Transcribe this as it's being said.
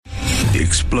The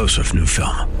explosive new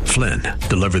film, Flynn,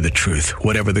 deliver the truth,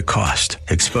 whatever the cost,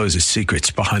 exposes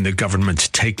secrets behind the government's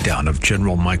takedown of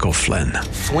General Michael Flynn.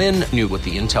 Flynn knew what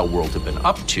the intel world had been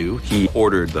up to. He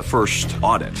ordered the first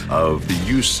audit of the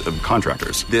use of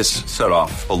contractors. This set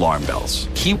off alarm bells.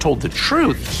 He told the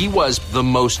truth. He was the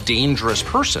most dangerous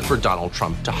person for Donald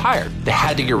Trump to hire. They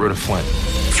had to get rid of Flynn.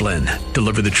 Flynn,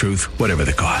 deliver the truth, whatever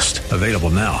the cost. Available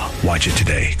now. Watch it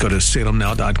today. Go to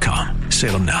salemnow.com.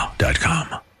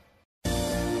 salemnow.com.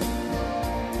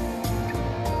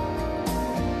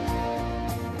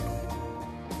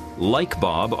 Like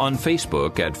Bob on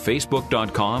Facebook at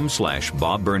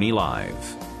facebook.com/Bob Burney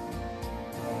Live.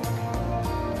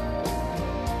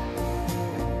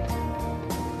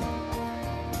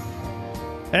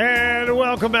 And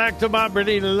welcome back to Bob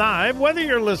Burney Live. Whether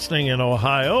you're listening in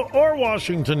Ohio or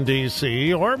Washington,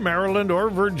 D.C., or Maryland or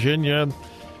Virginia,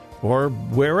 or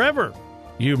wherever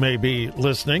you may be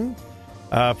listening,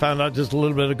 found out just a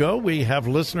little bit ago we have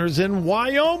listeners in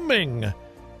Wyoming.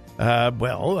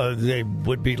 They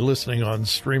would be listening on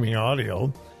streaming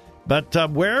audio. But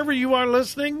wherever you are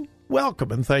listening,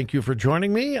 welcome and thank you for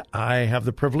joining me. I have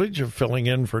the privilege of filling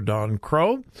in for Don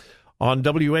Crow on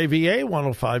WAVA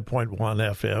 105.1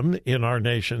 FM in our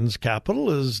nation's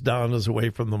capital as Don is away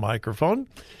from the microphone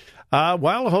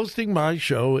while hosting my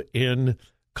show in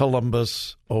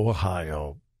Columbus,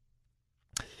 Ohio.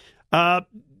 A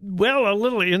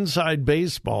little inside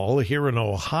baseball here in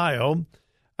Ohio.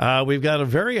 We've got a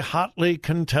very hotly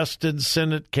contested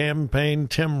Senate campaign.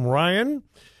 Congressman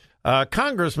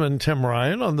Tim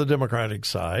Ryan on the Democratic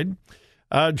side,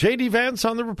 J.D. Vance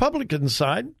on the Republican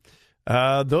side.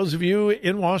 Those of you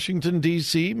in Washington,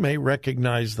 D.C. may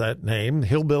recognize that name,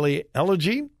 Hillbilly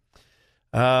Elegy.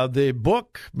 The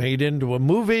book made into a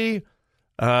movie.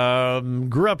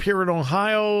 Grew up here in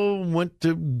Ohio, went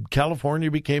to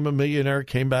California, became a millionaire,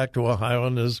 came back to Ohio,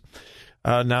 and is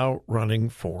now running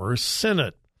for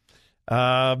Senate.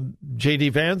 J.D.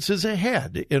 Vance is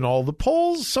ahead in all the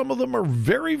polls. Some of them are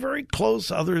very, very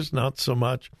close, others not so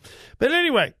much. But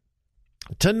anyway,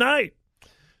 tonight,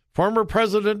 former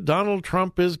President Donald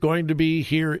Trump is going to be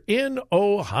here in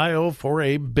Ohio for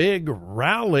a big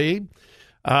rally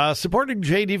supporting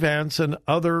J.D. Vance and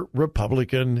other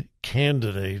Republican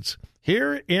candidates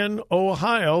here in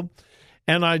Ohio.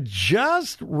 And I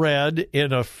just read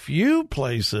in a few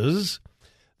places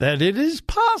that it is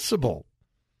possible,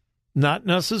 not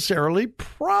necessarily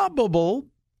probable,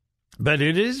 but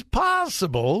it is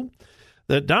possible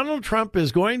that Donald Trump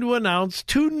is going to announce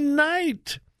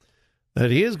tonight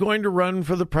that he is going to run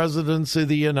for the presidency of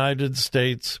the United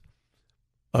States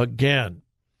again.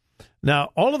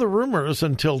 Now, all of the rumors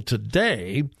until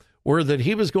today were that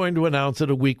he was going to announce it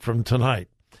a week from tonight.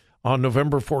 On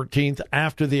November 14th,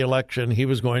 after the election, he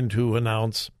was going to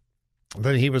announce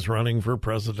that he was running for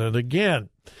president again.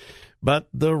 But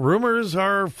the rumors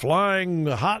are flying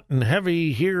hot and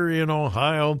heavy here in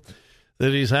Ohio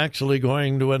that he's actually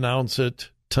going to announce it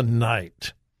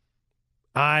tonight.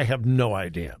 I have no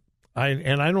idea. I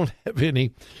don't have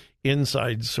any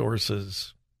inside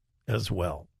sources as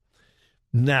well.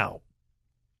 Now,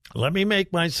 let me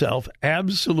make myself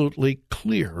absolutely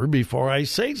clear before I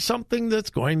say something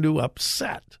that's going to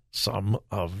upset some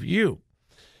of you.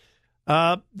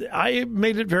 I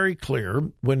made it very clear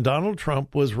when Donald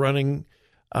Trump was running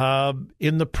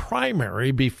in the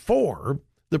primary before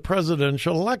the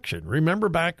presidential election. Remember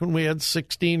back when we had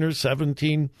 16 or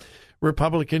 17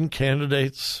 Republican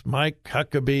candidates, Mike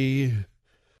Huckabee.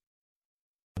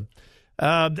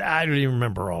 I don't even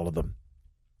remember all of them.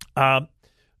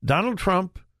 Donald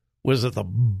Trump was at the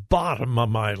bottom of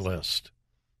my list.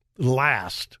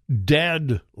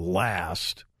 Dead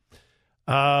last.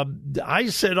 I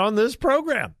said on this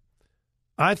program,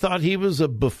 I thought he was a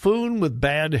buffoon with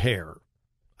bad hair.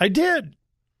 I did.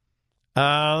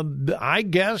 I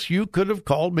guess you could have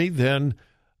called me then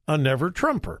a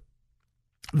never-Trumper.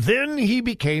 Then he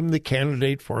became the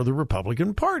candidate for the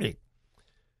Republican Party.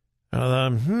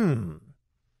 I've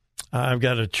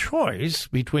got a choice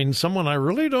between someone I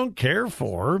really don't care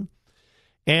for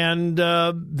and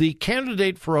the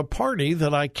candidate for a party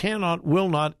that I will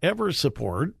not ever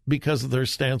support because of their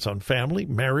stance on family,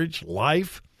 marriage,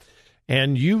 life,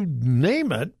 and you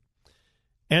name it.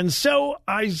 And so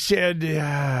I said,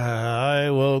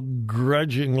 I will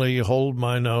grudgingly hold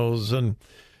my nose and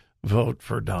vote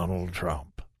for Donald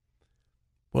Trump.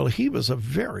 Well, he was a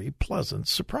very pleasant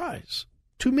surprise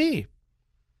to me.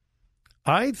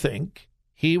 I think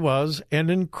he was an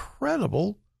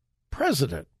incredible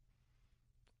president.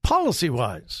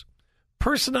 Policy-wise,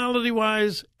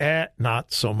 personality-wise,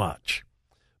 not so much.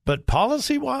 But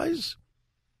policy-wise,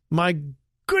 my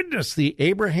goodness, the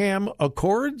Abraham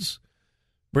Accords,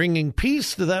 bringing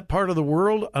peace to that part of the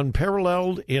world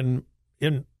unparalleled in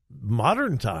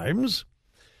modern times,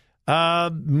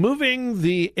 moving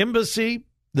the embassy,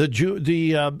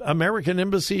 the American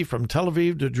embassy from Tel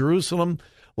Aviv to Jerusalem,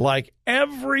 like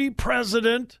every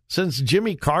president since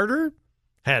Jimmy Carter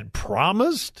had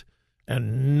promised,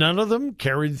 and none of them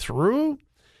carried through.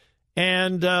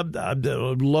 And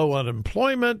low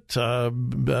unemployment,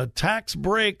 tax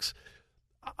breaks.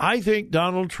 I think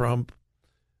Donald Trump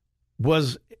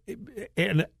was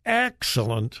an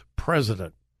excellent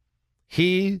president.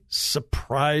 He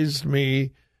surprised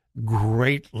me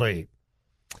greatly.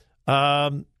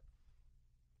 North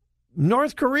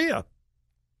Korea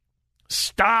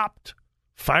stopped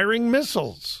firing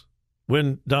missiles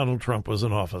when Donald Trump was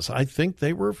in office. I think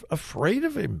they were afraid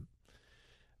of him.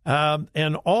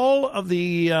 And all of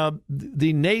the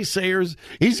naysayers,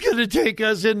 he's going to take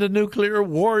us into nuclear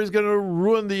war, he's going to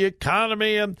ruin the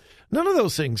economy, and none of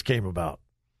those things came about.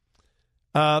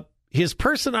 His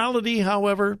personality,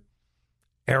 however,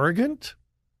 arrogant,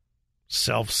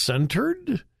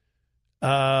 self-centered,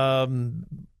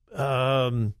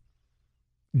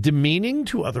 demeaning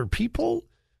to other people.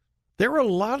 There were a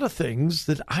lot of things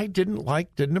that I didn't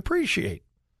like, didn't appreciate.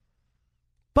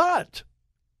 But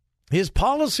his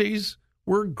policies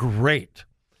were great,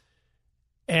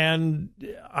 and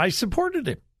I supported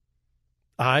him.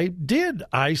 I did.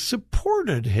 I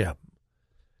supported him.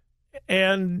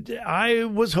 And I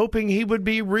was hoping he would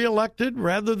be reelected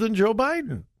rather than Joe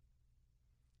Biden.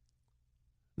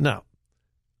 Now,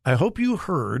 I hope you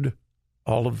heard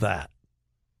all of that.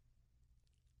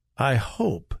 I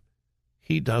hope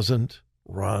he doesn't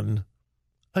run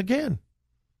again.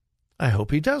 I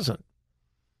hope he doesn't.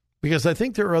 Because I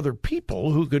think there are other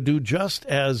people who could do just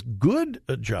as good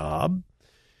a job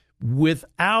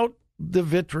without the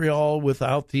vitriol,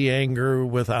 without the anger,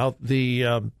 without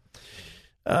the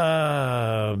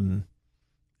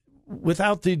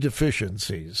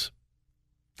deficiencies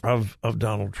of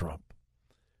Donald Trump.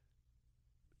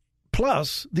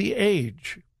 Plus the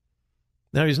age.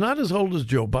 Now, he's not as old as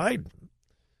Joe Biden,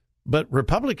 but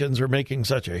Republicans are making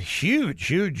such a huge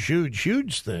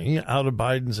thing out of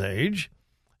Biden's age.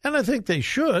 And I think they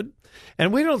should.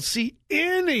 And we don't see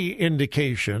any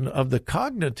indication of the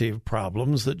cognitive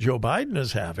problems that Joe Biden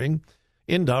is having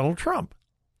in Donald Trump.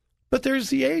 But there's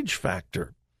the age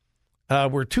factor.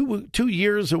 We're two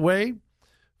years away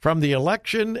from the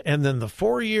election and then the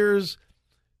 4 years.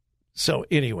 So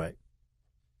anyway,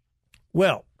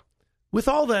 well, with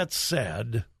all that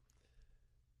said,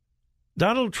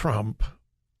 Donald Trump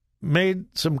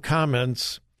made some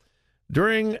comments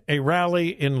during a rally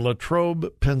in Latrobe,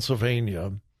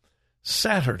 Pennsylvania,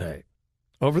 Saturday,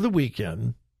 over the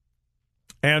weekend.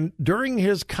 And during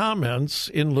his comments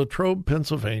in Latrobe,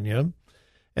 Pennsylvania,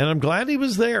 and I'm glad he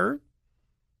was there,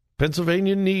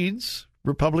 Pennsylvania needs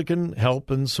Republican help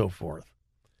and so forth,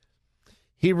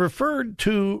 he referred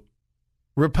to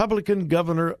Republican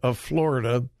governor of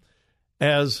Florida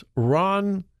as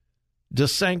Ron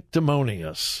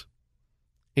DeSanctimonious,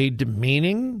 a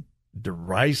demeaning,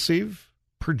 derisive,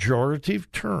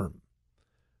 pejorative term.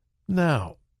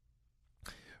 Now,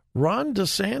 Ron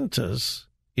DeSantis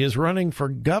is running for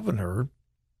governor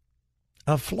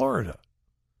of Florida.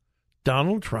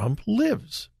 Donald Trump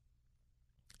lives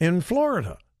in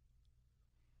Florida.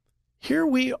 Here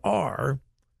we are,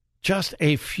 just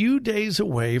a few days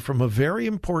away from a very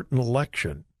important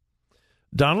election.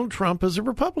 Donald Trump is a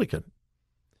Republican.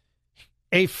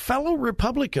 A fellow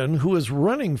Republican who is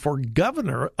running for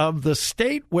governor of the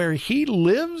state where he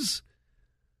lives?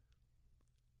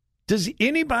 Does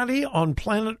anybody on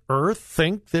planet Earth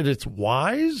think that it's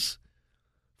wise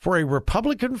for a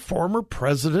Republican former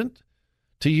president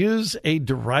to use a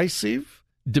derisive,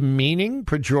 demeaning,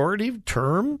 pejorative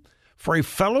term for a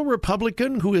fellow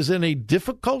Republican who is in a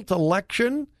difficult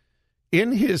election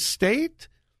in his state?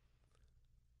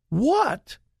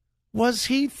 What was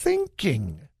he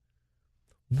thinking?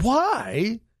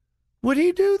 Why would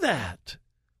he do that?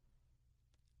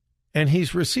 And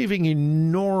he's receiving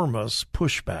enormous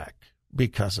pushback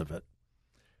because of it.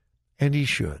 And he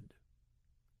should.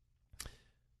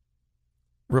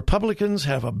 Republicans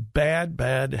have a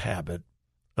bad habit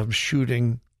of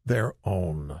shooting their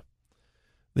own.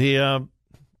 The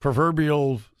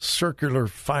proverbial circular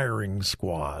firing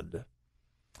squad.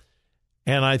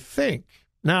 And I think,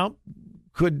 now,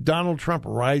 could Donald Trump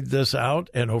ride this out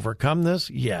and overcome this?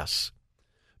 Yes.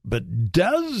 But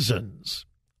dozens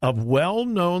of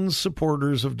well-known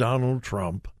supporters of Donald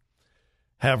Trump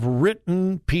have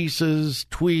written pieces,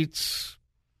 tweets,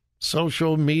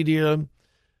 social media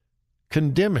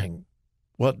condemning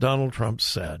what Donald Trump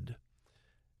said.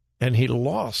 And he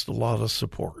lost a lot of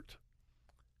support.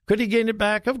 Could he gain it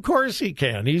back? Of course he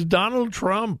can. He's Donald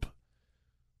Trump.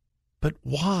 But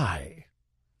why?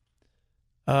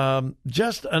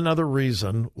 Just another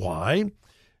reason why.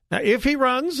 Now, if he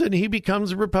runs and he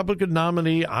becomes a Republican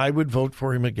nominee, I would vote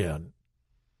for him again.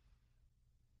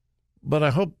 But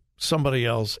I hope somebody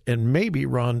else, and maybe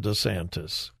Ron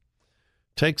DeSantis,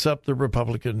 takes up the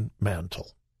Republican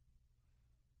mantle.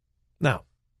 Now,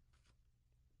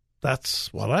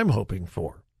 that's what I'm hoping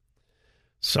for.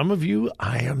 Some of you,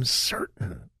 I am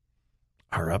certain,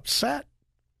 are upset,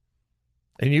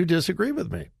 and you disagree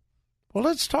with me. Well,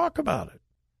 let's talk about it.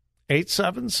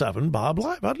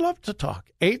 877-BOB-LIVE. I'd love to talk.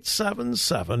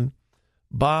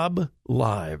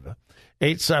 877-BOB-LIVE.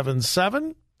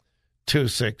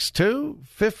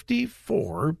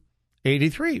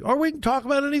 877-262-5483. Or we can talk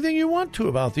about anything you want to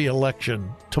about the election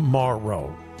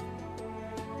tomorrow.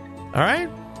 All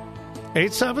right?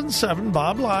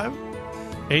 877-BOB-LIVE.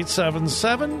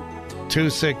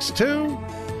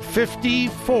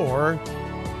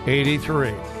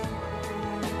 877-262-5483.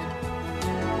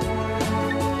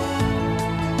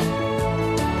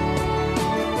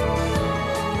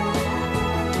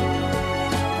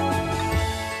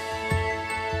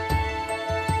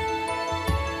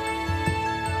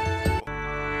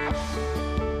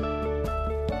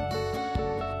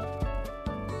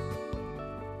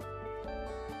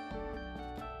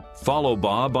 Follow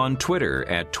Bob on Twitter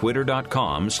at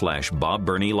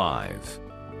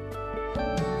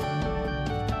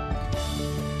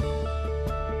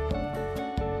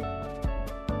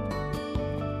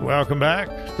Welcome back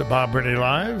to Bob Bernie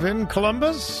Live in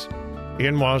Columbus,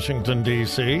 in Washington,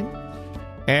 D.C.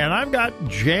 And I've got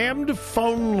jammed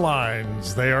phone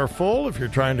lines. They are full. If you're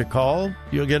trying to call,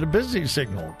 you'll get a busy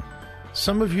signal.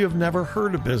 Some of you have never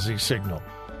heard a busy signal.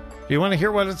 If you want to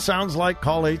hear what it sounds like,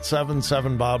 call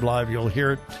 877-BOB-LIVE. You'll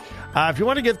hear it. If you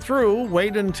want to get through,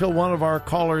 wait until one of our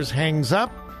callers hangs up,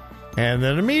 and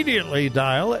then immediately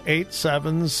dial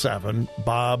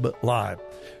 877-BOB-LIVE.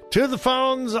 To the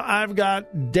phones, I've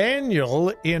got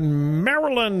Daniel in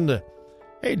Maryland.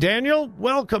 Hey, Daniel,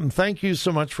 welcome. Thank you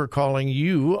so much for calling.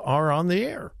 You are on the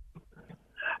air.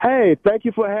 Hey, thank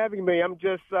you for having me. I'm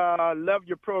just love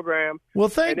your program. Well,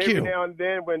 thank and every you. now and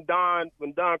then, when Don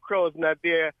Crow's not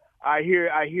there, I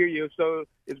hear you. So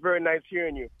it's very nice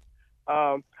hearing you.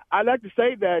 I'd like to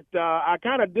say that I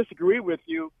kind of disagree with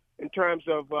you in terms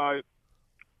of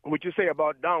what you say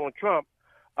about Donald Trump.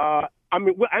 I'm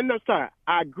not sorry.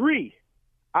 I agree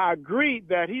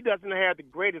that he doesn't have the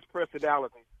greatest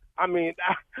personality. I mean,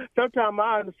 sometimes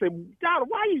I say, Donald,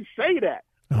 why do you say that?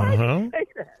 Why do you say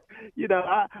that? You know,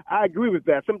 I agree with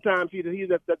that. Sometimes he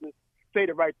just doesn't say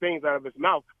the right things out of his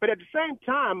mouth. But at the same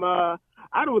time,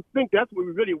 I don't think that's what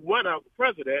we really want out of the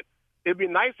president. It'd be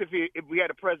nice if we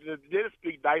had a president that did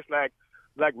speak nice, like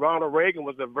Ronald Reagan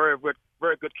was a very good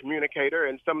communicator,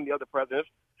 and some of the other presidents.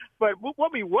 But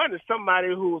what we want is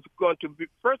somebody who's going to be,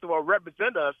 first of all,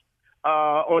 represent us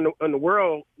on the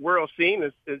world scene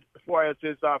as far as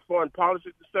his foreign policy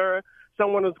is concerned.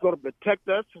 Someone who's going to protect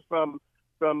us from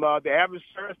the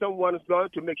adversary. Someone who's going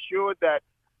to make sure that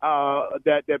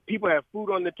that people have food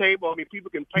on the table. I mean, people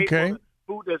can pay for the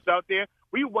food that's out there.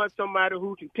 We want somebody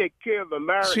who can take care of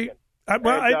Americans.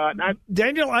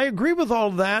 Daniel, I agree with all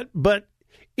that, but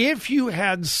if you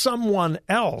had someone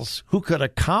else who could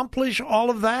accomplish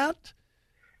all of that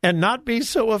and not be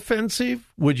so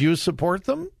offensive, would you support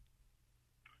them?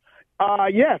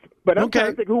 Yes, but I'm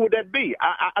trying to think, who would that be?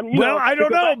 I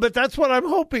don't know, but that's what I'm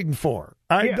hoping for.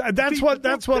 That's what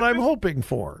I'm hoping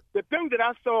for. The thing that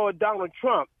I saw with Donald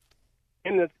Trump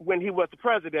when he was the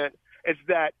president is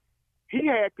that he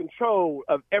had control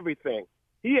of everything.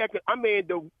 He had,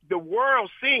 the world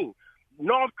scene,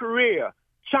 North Korea,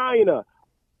 China,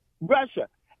 Russia,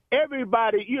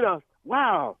 everybody.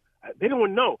 Wow, they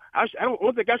don't know. I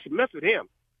don't think I should mess with him.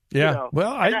 Yeah,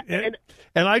 well,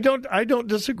 I don't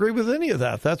disagree with any of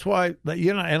that. That's why,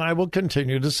 and I will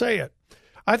continue to say it.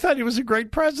 I thought he was a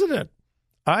great president.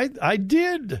 I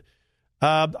did.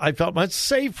 I felt much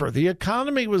safer. The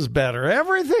economy was better.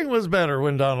 Everything was better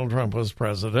when Donald Trump was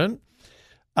president.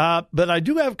 But I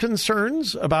do have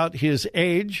concerns about his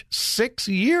age 6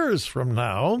 years from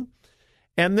now.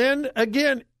 And then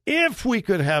again, if we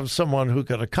could have someone who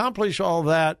could accomplish all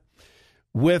that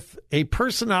with a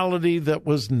personality that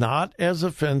was not as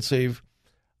offensive,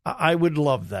 I would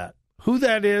love that. Who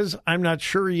that is, I'm not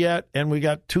sure yet, and we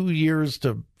got 2 years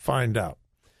to find out.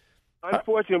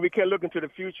 Unfortunately, we can't look into the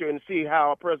future and see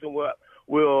how a person will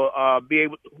be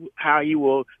able, how he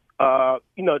will,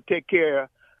 take care.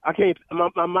 I can't.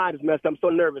 My mind is messed up. I'm so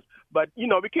nervous. But we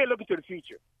can't look into the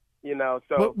future.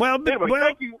 So anyway,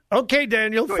 thank you. Okay,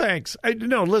 Daniel, thanks.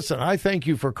 Listen, I thank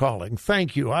you for calling.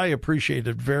 Thank you. I appreciate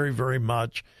it very, very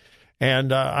much.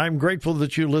 And I'm grateful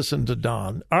that you listened to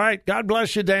Don. All right. God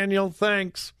bless you, Daniel.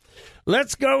 Thanks.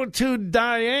 Let's go to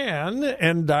Diane.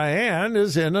 And Diane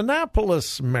is in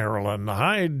Annapolis, Maryland.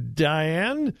 Hi,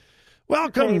 Diane.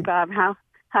 Welcome. Hey, Bob.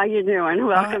 How you doing?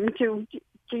 Welcome to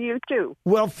you, too.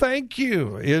 Well, thank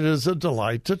you. It is a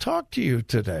delight to talk to you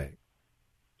today.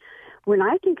 When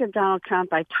I think of Donald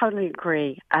Trump, I totally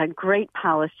agree. Great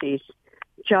policies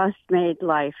just made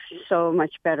life so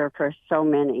much better for so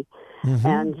many.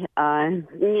 Mm-hmm. And,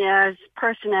 his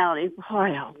personality,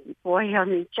 boy,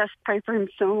 just pray for him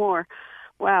some more.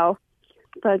 Wow.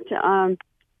 But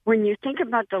when you think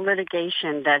about the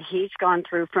litigation that he's gone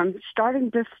through from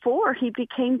starting before he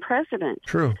became president,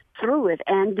 True. Through it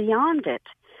and beyond it,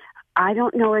 I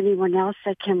don't know anyone else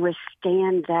that can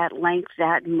withstand that length,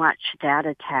 that much, that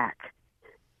attack.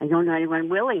 I don't know anyone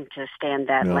willing to stand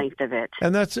that length of it.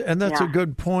 And that's a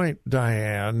good point,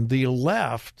 Diane. The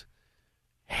left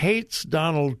hates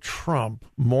Donald Trump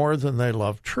more than they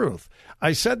love truth.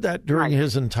 I said that during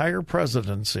his entire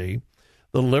presidency.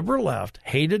 The liberal left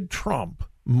hated Trump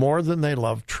more than they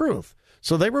loved truth.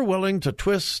 So they were willing to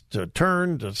twist, to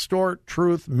turn, distort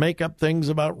truth, make up things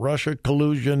about Russia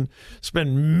collusion,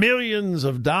 spend millions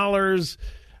of dollars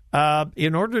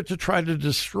in order to try to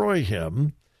destroy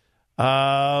him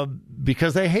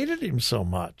because they hated him so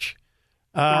much.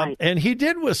 And he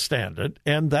did withstand it,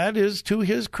 and that is to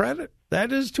his credit.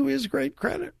 That is to his great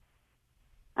credit.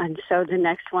 And so the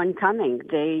next one coming,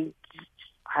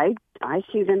 I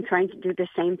see them trying to do the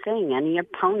same thing. Any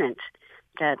opponent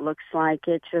that looks like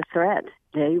it's a threat,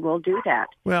 they will do that.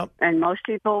 Well, and most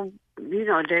people, they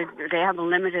have a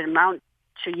limited amount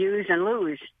to use and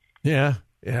lose. Yeah.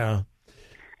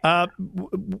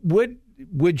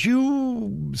 Would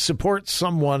you support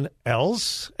someone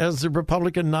else as the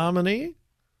Republican nominee?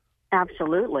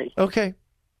 Absolutely. Okay.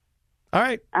 All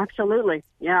right. Absolutely.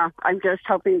 Yeah. I'm just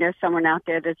hoping there's someone out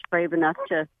there that's brave enough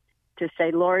to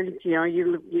say, Lord,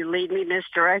 you lead me this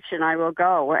direction, I will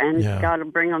go, and God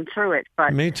will bring them through it.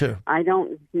 But me too. I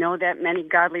don't know that many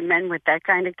godly men with that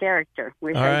kind of character.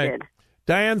 Wish I did.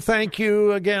 Diane, thank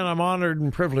you again. I'm honored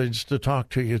and privileged to talk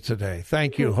to you today.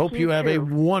 Thank you. Hope you have a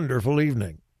wonderful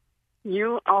evening.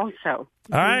 You also. All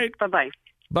right. Bye-bye.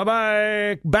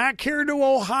 Bye-bye. Back here to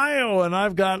Ohio, and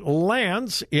I've got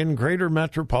Lance in Greater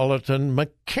Metropolitan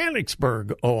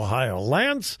Mechanicsburg, Ohio.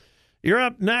 Lance, you're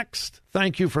up next.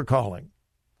 Thank you for calling.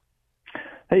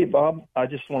 Hey, Bob. I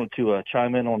just wanted to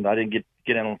chime in on. I didn't get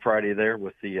in on Friday there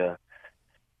with the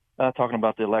talking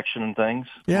about the election and things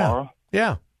tomorrow.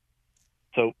 Yeah.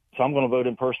 So I'm going to vote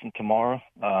in person tomorrow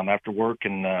after work,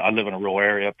 and I live in a rural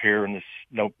area up here, and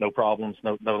there's no problems,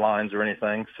 no lines or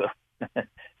anything, so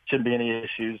shouldn't be any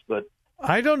issues. But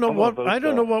I don't know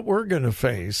what we're going to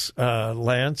face,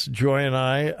 Lance, Joy, and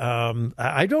I.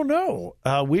 I don't know.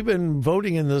 We've been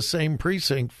voting in the same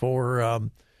precinct for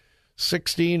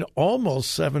 16,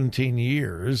 almost 17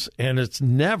 years, and it's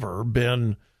never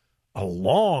been a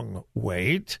long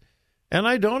wait. And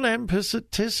I don't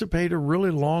anticipate a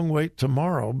really long wait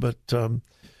tomorrow, but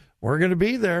we're going to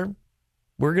be there.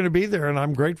 We're going to be there, and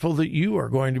I'm grateful that you are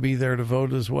going to be there to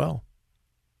vote as well.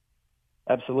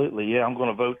 Absolutely, yeah. I'm going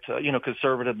to vote,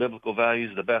 conservative biblical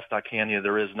values the best I can.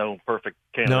 There is no perfect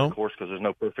candidate, of course, because there's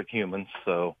no perfect humans.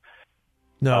 So,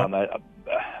 my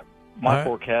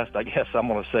forecast, I guess I'm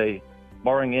going to say,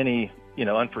 barring any,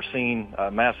 unforeseen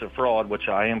massive fraud, which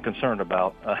I am concerned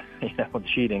about,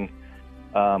 cheating.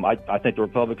 I think the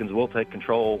Republicans will take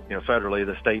control, federally,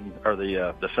 the state or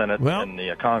the Senate and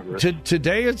the Congress.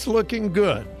 Today it's looking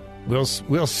good. We'll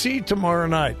see tomorrow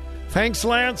night. Thanks,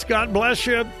 Lance. God bless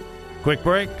you. Quick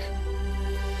break.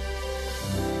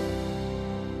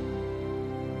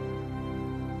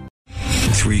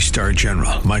 Three-star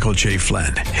General Michael J.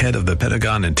 Flynn, head of the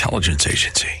Pentagon Intelligence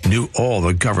Agency, knew all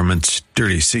the government's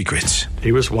dirty secrets.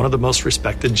 He was one of the most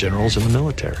respected generals in the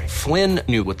military. Flynn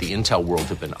knew what the intel world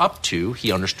had been up to.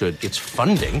 He understood its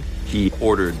funding. He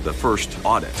ordered the first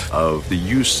audit of the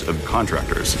use of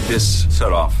contractors. This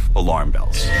set off alarm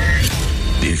bells.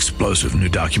 The explosive new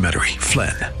documentary,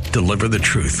 Flynn, Deliver the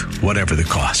Truth, Whatever the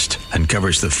Cost,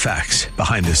 uncovers the facts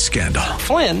behind this scandal.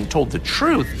 Flynn told the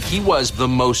truth. He was the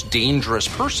most dangerous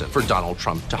person for Donald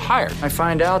Trump to hire. I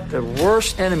find out the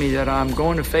worst enemy that I'm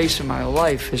going to face in my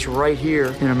life is right here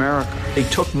in America. They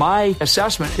took my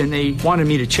assessment and they wanted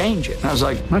me to change it. And I was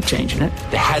like, I'm not changing it.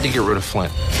 They had to get rid of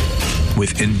Flynn.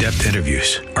 with in-depth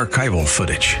interviews, archival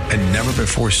footage, and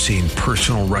never-before-seen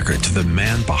personal records of the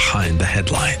man behind the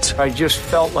headlines. I just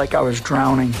felt like I was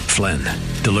drowning. Flynn,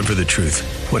 deliver the truth,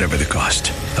 whatever the cost.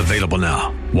 Available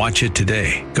now. Watch it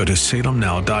today. Go to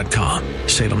salemnow.com.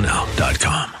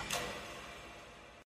 salemnow.com.